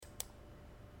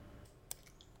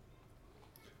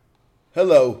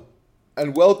Hello,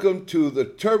 and welcome to the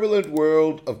Turbulent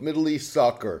World of Middle East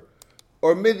Soccer,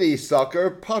 or Mideast Soccer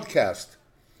podcast.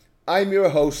 I'm your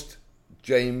host,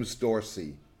 James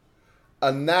Dorsey.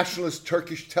 A nationalist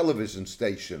Turkish television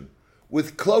station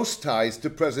with close ties to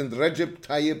President Recep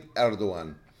Tayyip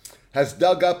Erdogan has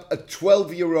dug up a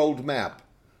 12-year-old map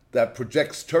that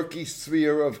projects Turkey's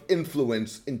sphere of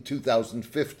influence in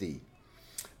 2050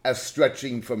 as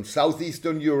stretching from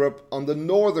southeastern Europe on the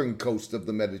northern coast of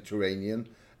the Mediterranean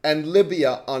and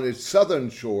Libya on its southern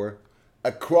shore,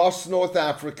 across North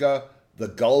Africa, the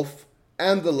Gulf,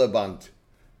 and the Levant,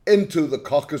 into the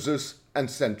Caucasus and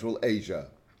Central Asia.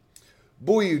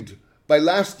 Buoyed by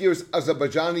last year's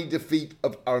Azerbaijani defeat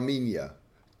of Armenia,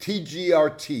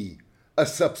 TGRT, a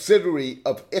subsidiary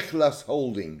of Ikhlas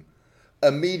Holding,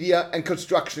 a media and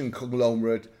construction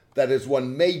conglomerate that has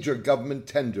won major government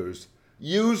tenders,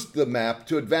 used the map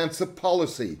to advance a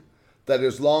policy that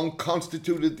has long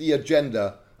constituted the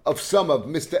agenda of some of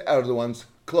Mr. Erdogan's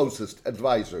closest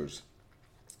advisors.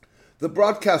 The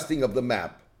broadcasting of the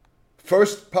map,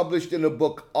 first published in a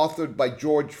book authored by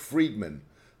George Friedman,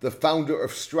 the founder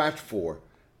of Stratfor,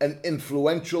 an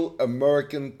influential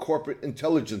American corporate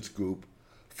intelligence group,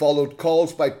 followed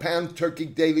calls by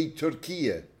pan-Turkic daily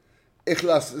Türkiye,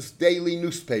 Ikhlas's daily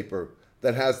newspaper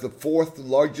that has the fourth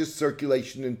largest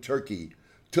circulation in Turkey,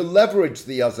 to leverage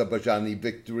the Azerbaijani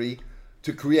victory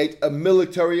to create a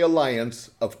military alliance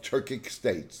of Turkic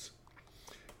states.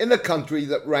 In a country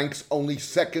that ranks only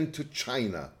second to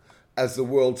China as the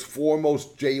world's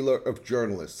foremost jailer of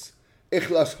journalists,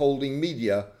 Ikhlas Holding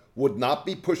Media would not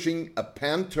be pushing a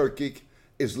pan-Turkic,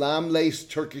 Islam-laced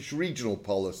Turkish regional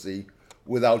policy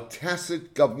without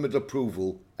tacit government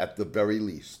approval at the very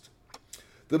least.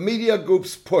 The media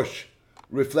group's push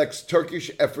reflects Turkish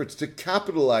efforts to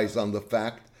capitalize on the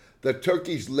fact that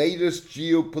Turkey's latest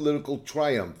geopolitical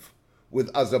triumph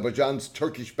with Azerbaijan's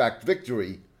Turkish-backed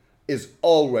victory is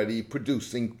already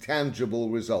producing tangible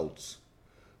results.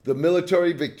 The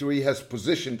military victory has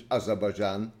positioned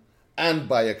Azerbaijan, and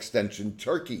by extension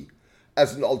Turkey,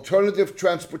 as an alternative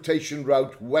transportation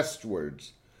route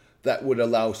westwards that would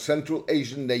allow Central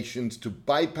Asian nations to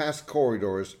bypass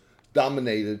corridors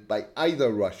dominated by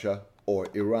either Russia or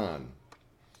Iran.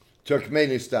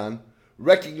 Turkmenistan,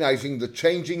 recognizing the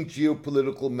changing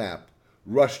geopolitical map,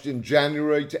 rushed in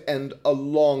January to end a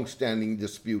long-standing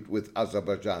dispute with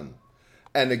Azerbaijan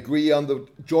and agree on the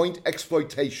joint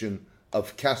exploitation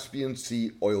of Caspian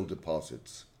Sea oil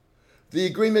deposits. The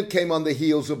agreement came on the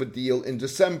heels of a deal in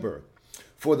December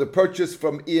for the purchase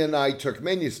from Eni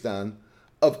Turkmenistan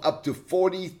of up to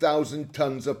 40,000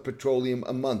 tons of petroleum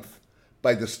a month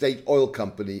by the state oil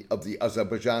company of the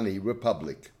Azerbaijani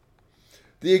Republic.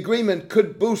 The agreement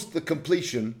could boost the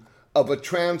completion of a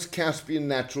trans-Caspian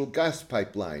natural gas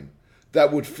pipeline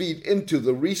that would feed into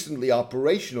the recently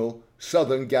operational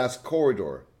Southern Gas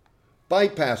Corridor,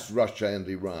 bypass Russia and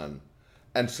Iran,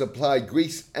 and supply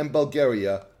Greece and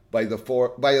Bulgaria via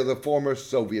the former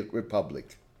Soviet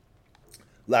Republic.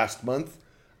 Last month,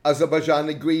 Azerbaijan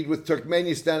agreed with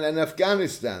Turkmenistan and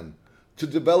Afghanistan to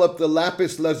develop the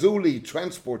Lapis Lazuli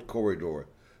transport corridor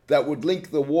that would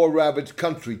link the war-ravaged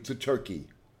country to Turkey.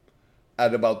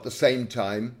 At about the same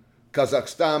time,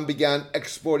 Kazakhstan began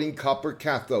exporting copper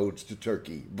cathodes to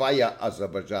Turkey via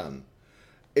Azerbaijan,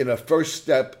 in a first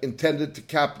step intended to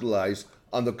capitalize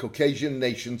on the Caucasian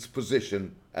nation's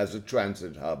position as a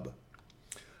transit hub.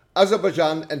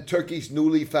 Azerbaijan and Turkey's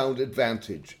newly found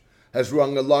advantage has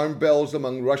rung alarm bells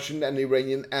among Russian and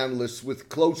Iranian analysts with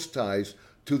close ties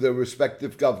to their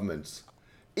respective governments,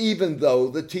 even though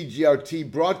the TGRT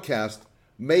broadcast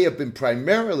may have been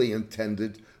primarily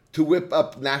intended to whip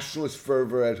up nationalist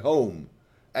fervor at home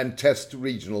and test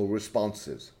regional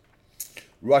responses.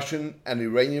 Russian and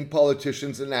Iranian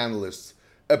politicians and analysts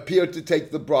appear to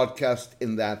take the broadcast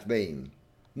in that vein.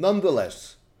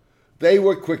 Nonetheless, they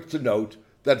were quick to note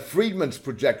that Friedman's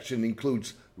projection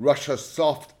includes Russia's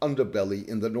soft underbelly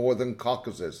in the northern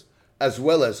Caucasus, as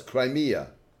well as Crimea,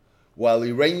 while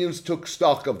Iranians took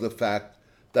stock of the fact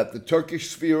that the Turkish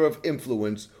sphere of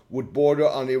influence would border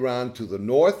on Iran to the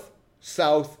north,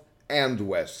 south, and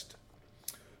west.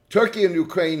 Turkey and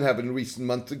Ukraine have in recent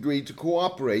months agreed to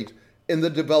cooperate in the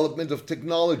development of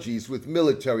technologies with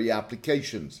military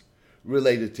applications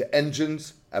related to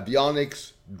engines,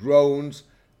 avionics, drones,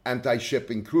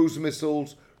 anti-shipping cruise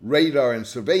missiles, radar and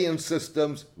surveillance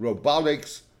systems,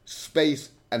 robotics, space,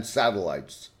 and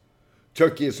satellites.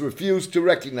 Turkey has refused to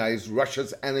recognize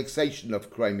Russia's annexation of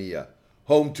Crimea,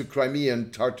 home to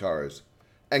Crimean Tatars,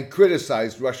 and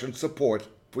criticized Russian support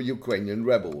for Ukrainian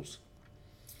rebels.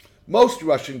 Most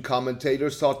Russian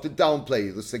commentators sought to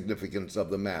downplay the significance of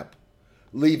the map,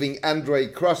 leaving Andrei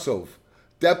Krasov,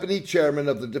 deputy chairman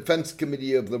of the Defense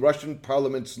Committee of the Russian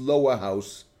Parliament's lower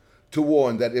house, to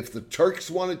warn that if the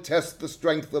Turks want to test the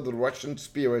strength of the Russian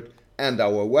spirit and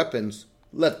our weapons,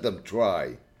 let them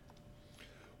try.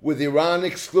 With Iran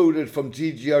excluded from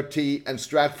TGRT and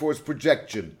Stratfor's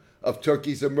projection of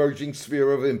Turkey's emerging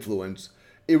sphere of influence,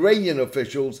 Iranian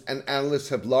officials and analysts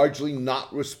have largely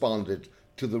not responded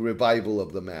to the revival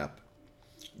of the map.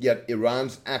 Yet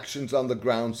Iran's actions on the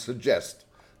ground suggest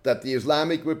that the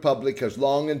Islamic Republic has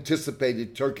long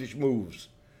anticipated Turkish moves,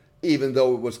 even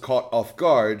though it was caught off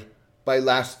guard by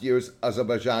last year's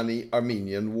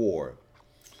Azerbaijani-Armenian war.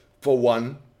 For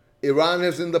one, Iran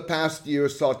has in the past year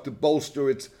sought to bolster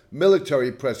its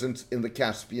military presence in the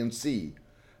Caspian Sea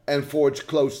and forge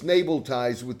close naval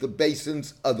ties with the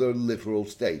basin's other littoral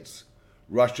states,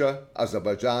 Russia,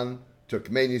 Azerbaijan,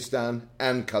 Turkmenistan,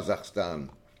 and Kazakhstan.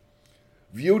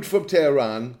 Viewed from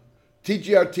Tehran,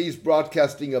 TGRT's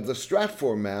broadcasting of the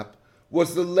Stratfor map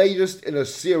was the latest in a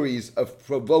series of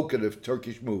provocative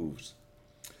Turkish moves.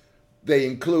 They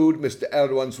include Mr.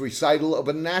 Erdogan's recital of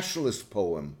a nationalist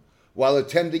poem while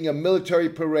attending a military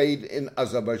parade in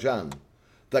Azerbaijan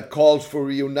that calls for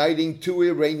reuniting two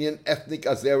Iranian ethnic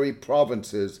Azeri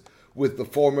provinces with the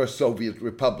former Soviet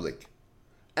Republic,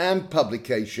 and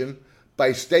publication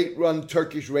by state-run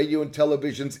Turkish radio and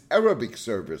television's Arabic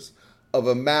service of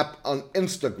a map on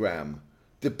Instagram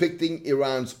depicting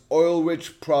Iran's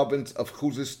oil-rich province of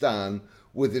Khuzestan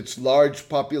with its large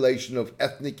population of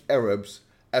ethnic Arabs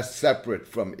as separate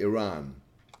from Iran.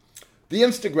 The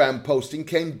Instagram posting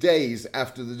came days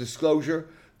after the disclosure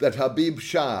that Habib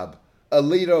Shab, a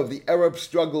leader of the Arab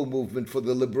struggle movement for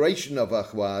the liberation of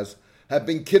Ahwaz, had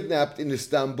been kidnapped in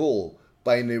Istanbul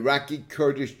by an Iraqi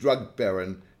Kurdish drug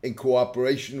baron in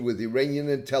cooperation with Iranian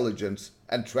intelligence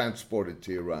and transported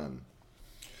to Iran.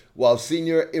 While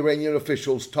senior Iranian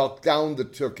officials talked down the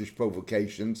Turkish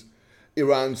provocations,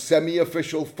 Iran's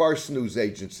semi-official Fars news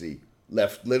agency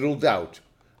left little doubt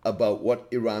about what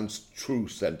Iran's true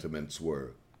sentiments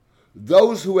were.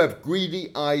 Those who have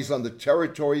greedy eyes on the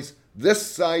territories this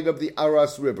side of the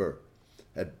Aras River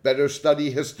had better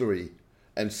study history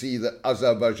and see that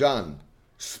Azerbaijan,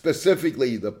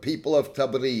 specifically the people of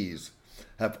Tabriz,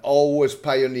 have always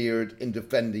pioneered in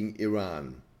defending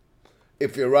Iran.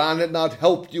 If Iran had not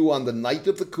helped you on the night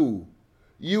of the coup,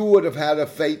 you would have had a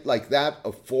fate like that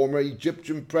of former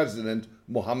Egyptian President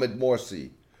Mohamed Morsi.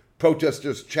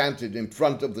 Protesters chanted in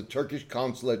front of the Turkish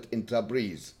consulate in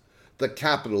Tabriz, the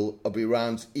capital of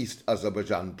Iran's East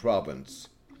Azerbaijan province.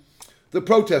 The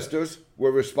protesters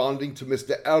were responding to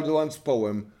Mr. Erdogan's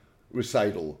poem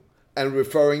recital and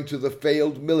referring to the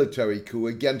failed military coup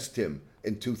against him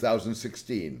in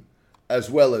 2016, as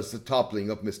well as the toppling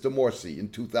of Mr. Morsi in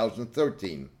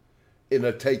 2013 in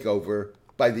a takeover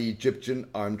by the Egyptian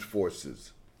armed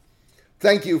forces.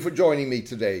 Thank you for joining me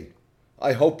today.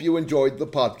 I hope you enjoyed the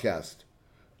podcast.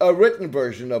 A written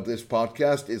version of this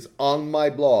podcast is on my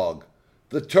blog,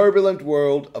 The Turbulent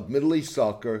World of Middle East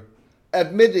Soccer,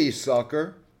 at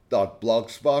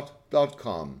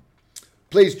mideastsoccer.blogspot.com.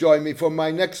 Please join me for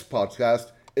my next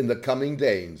podcast in the coming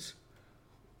days.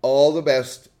 All the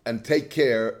best and take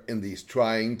care in these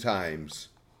trying times.